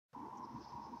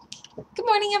Good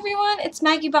morning, everyone. It's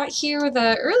Maggibot here with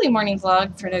an early morning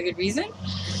vlog for no good reason.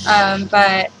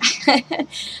 But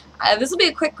this will be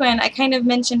a quick one. I kind of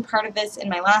mentioned part of this in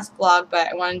my last vlog, but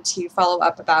I wanted to follow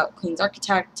up about Queen's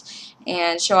Architect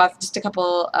and show off just a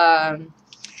couple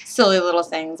silly little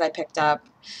things I picked up.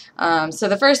 So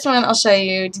the first one I'll show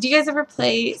you. Did you guys ever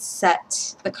play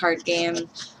Set, the card game?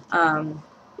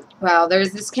 Well,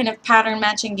 there's this kind of pattern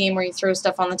matching game where you throw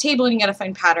stuff on the table and you gotta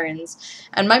find patterns.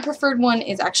 And my preferred one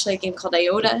is actually a game called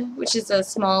Iota, which is a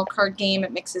small card game.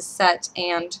 It mixes Set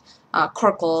and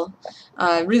Corkle.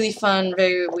 Really fun,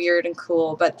 very weird and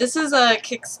cool. But this is a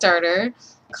Kickstarter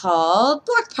called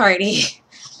Block Party.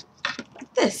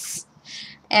 Like this.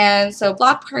 And so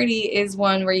Block Party is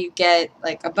one where you get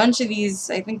like a bunch of these,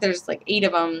 I think there's like 8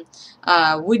 of them,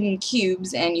 wooden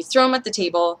cubes, and you throw them at the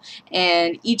table,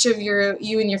 and each of you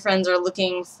and your friends are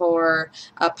looking for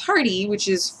a party, which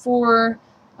is four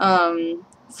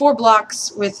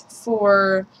blocks with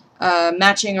 4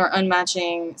 matching or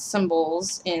unmatching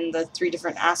symbols in the 3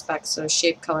 different aspects, so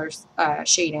shape, color,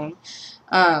 shading.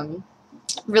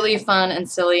 Really fun and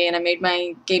silly, and I made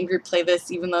my game group play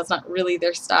this even though it's not really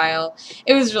their style.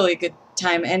 It was really a good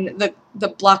time, and the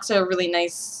blocks are really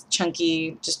nice,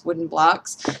 chunky, just wooden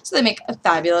blocks, so they make a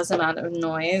fabulous amount of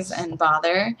noise and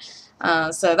bother.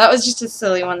 So that was just a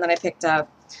silly one that I picked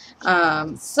up.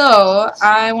 So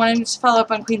I wanted to follow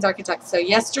up on Queen's Architect. So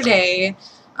yesterday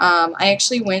I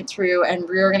actually went through and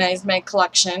reorganized my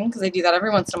collection, because I do that every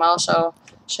once in a while. I'll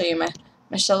show you my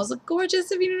shelves look gorgeous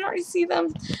if you didn't already see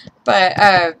them.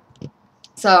 But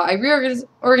so I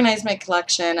reorganized my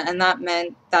collection, and that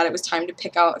meant that it was time to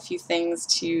pick out a few things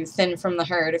to thin from the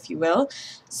herd, if you will.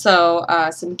 So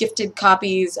some gifted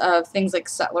copies of things like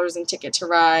Settlers and Ticket to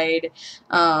Ride,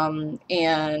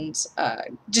 and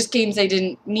just games I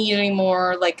didn't need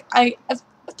anymore. Like I've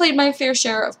played my fair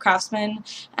share of Craftsman,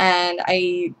 and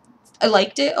I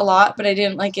liked it a lot, but I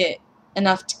didn't like it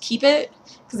enough to keep it,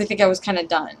 because I think I was kind of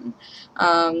done.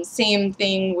 Same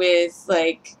thing with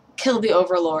like Kill the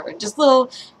Overlord, just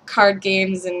little card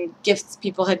games and gifts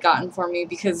people had gotten for me,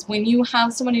 because when you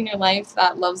have someone in your life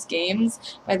that loves games,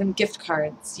 buy them gift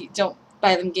cards. You don't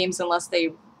buy them games unless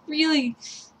they really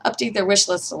update their wish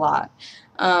list a lot.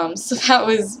 So that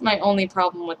was my only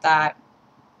problem with that.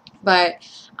 But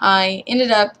I ended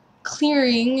up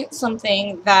clearing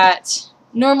something that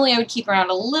normally I would keep around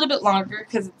a little bit longer,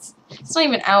 because it's not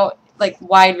even out like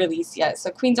wide release yet. So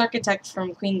Queen's Architect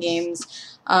from Queen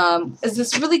Games is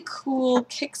this really cool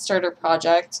Kickstarter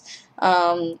project.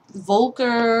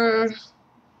 Volker,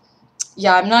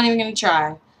 yeah, I'm not even going to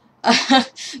try.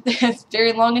 It's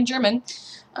very long in German.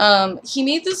 He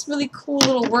made this really cool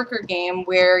little worker game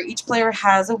where each player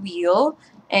has a wheel,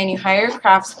 and you hire a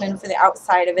craftsman for the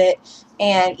outside of it,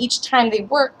 and each time they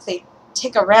work, they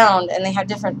tick around, and they have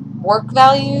different work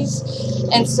values.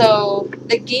 And so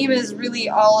the game is really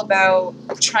all about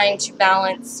trying to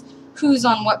balance who's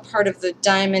on what part of the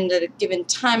diamond at a given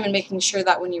time, and making sure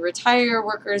that when you retire your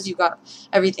workers, you got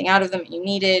everything out of them that you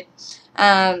needed.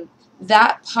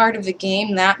 That part of the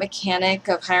game, that mechanic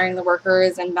of hiring the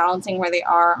workers and balancing where they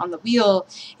are on the wheel,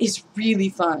 is really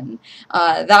fun.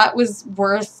 That was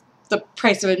worth the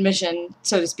price of admission,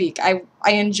 so to speak. I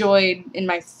enjoyed, in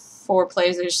my 4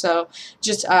 plays or so,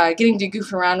 just getting to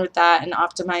goof around with that and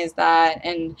optimize that,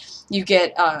 and you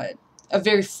get a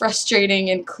very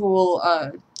frustrating and cool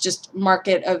just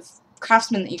market of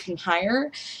craftsmen that you can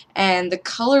hire, and the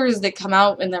colors that come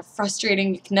out, and they're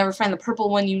frustrating. You can never find the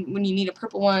purple one when you need a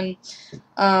purple one.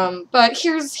 But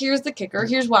here's the kicker.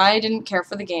 Here's why I didn't care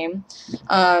for the game.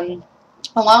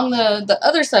 Along the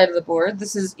other side of the board,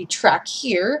 this is a track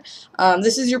here.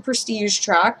 This is your prestige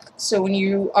track. So when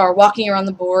you are walking around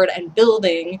the board and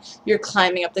building, you're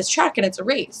climbing up this track, and it's a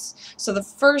race. So the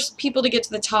first people to get to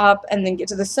the top and then get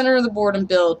to the center of the board and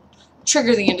build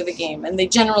trigger the end of the game, and they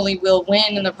generally will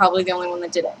win, and they're probably the only one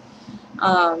that did it.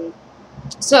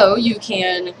 So you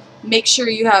can make sure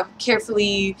you have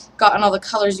carefully gotten all the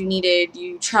colors you needed.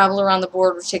 You travel around the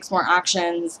board, which takes more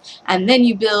actions, and then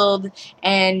you build,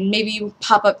 and maybe you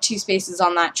pop up 2 spaces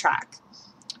on that track.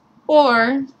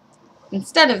 Or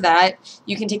instead of that,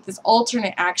 you can take this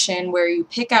alternate action where you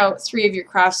pick out 3 of your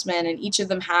craftsmen, and each of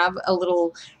them have a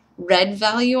little red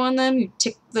value on them. You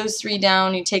tick those 3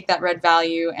 down, you take that red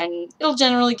value, and it'll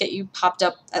generally get you popped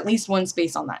up at least 1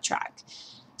 space on that track.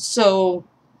 So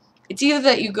it's either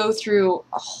that you go through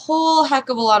a whole heck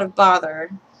of a lot of bother,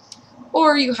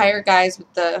 or you hire guys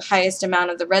with the highest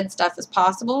amount of the red stuff as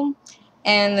possible,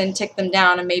 and then tick them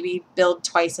down and maybe build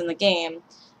twice in the game.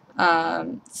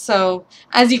 So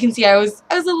as you can see, I was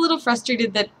a little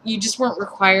frustrated that you just weren't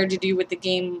required to do what the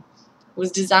game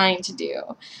was designed to do.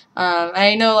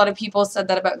 I know a lot of people said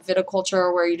that about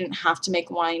viticulture, where you didn't have to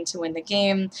make wine to win the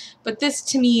game, but this,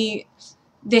 to me,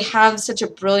 they have such a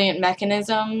brilliant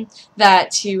mechanism that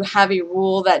to have a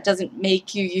rule that doesn't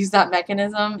make you use that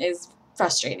mechanism is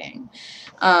frustrating.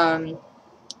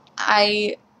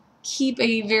 I keep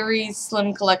a very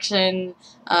slim collection.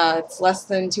 It's less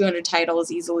than 200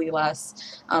 titles, easily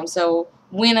less. So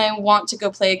when I want to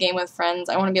go play a game with friends,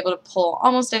 I want to be able to pull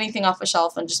almost anything off a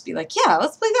shelf and just be like, yeah,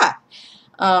 let's play that.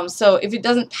 So if it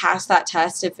doesn't pass that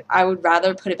test, if I would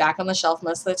rather put it back on the shelf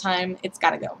most of the time, it's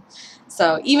got to go.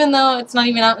 So even though it's not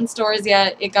even out in stores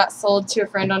yet, it got sold to a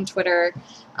friend on Twitter.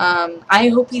 I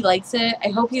hope he likes it. I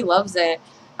hope he loves it.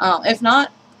 If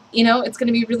not, you know, it's going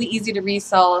to be really easy to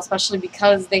resell, especially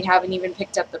because they haven't even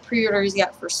picked up the pre-orders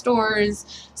yet for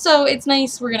stores. So it's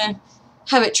nice. We're going to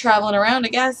have it traveling around, I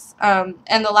guess. And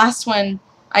the last one,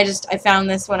 I found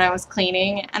this when I was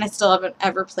cleaning, and I still haven't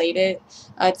ever played it.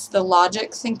 It's the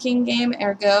logic thinking game,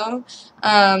 Ergo.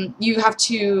 You have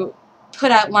to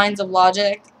put out lines of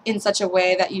logic in such a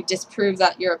way that you disprove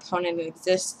that your opponent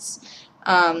exists.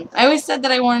 I always said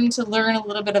that I wanted to learn a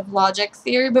little bit of logic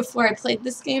theory before I played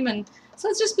this game, and so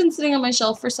it's just been sitting on my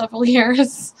shelf for several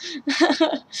years.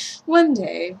 One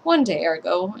day,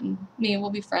 Ergo and me will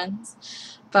be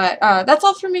friends. But that's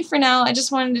all from me for now. I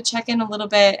just wanted to check in a little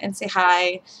bit and say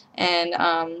hi. And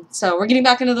so we're getting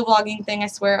back into the vlogging thing. I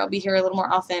swear I'll be here a little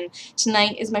more often.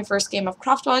 Tonight is my first game of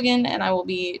Kraftwagen, and I will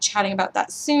be chatting about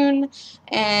that soon.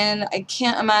 And I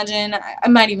can't imagine, I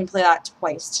might even play that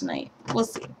twice tonight. We'll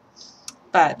see.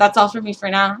 But that's all from me for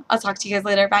now. I'll talk to you guys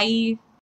later. Bye!